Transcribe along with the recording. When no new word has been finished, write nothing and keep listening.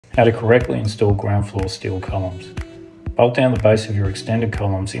How to correctly install ground floor steel columns. Bolt down the base of your extended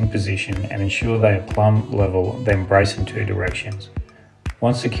columns in position and ensure they are plumb level, then brace in two directions.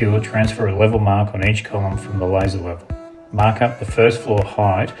 Once secure, transfer a level mark on each column from the laser level. Mark up the first floor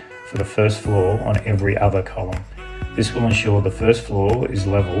height for the first floor on every other column. This will ensure the first floor is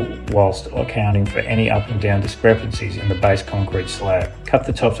level whilst accounting for any up and down discrepancies in the base concrete slab. Cut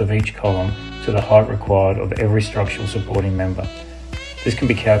the tops of each column to the height required of every structural supporting member. This can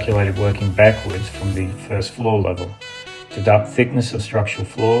be calculated working backwards from the first floor level. Deduct thickness of structural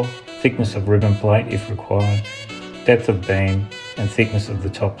floor, thickness of ribbon plate if required, depth of beam, and thickness of the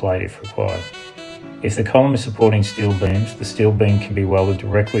top plate if required. If the column is supporting steel beams, the steel beam can be welded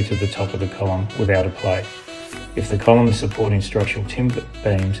directly to the top of the column without a plate. If the column is supporting structural timber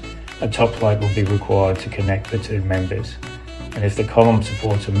beams, a top plate will be required to connect the two members. And if the column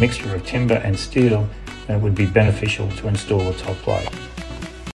supports a mixture of timber and steel, then it would be beneficial to install a top plate.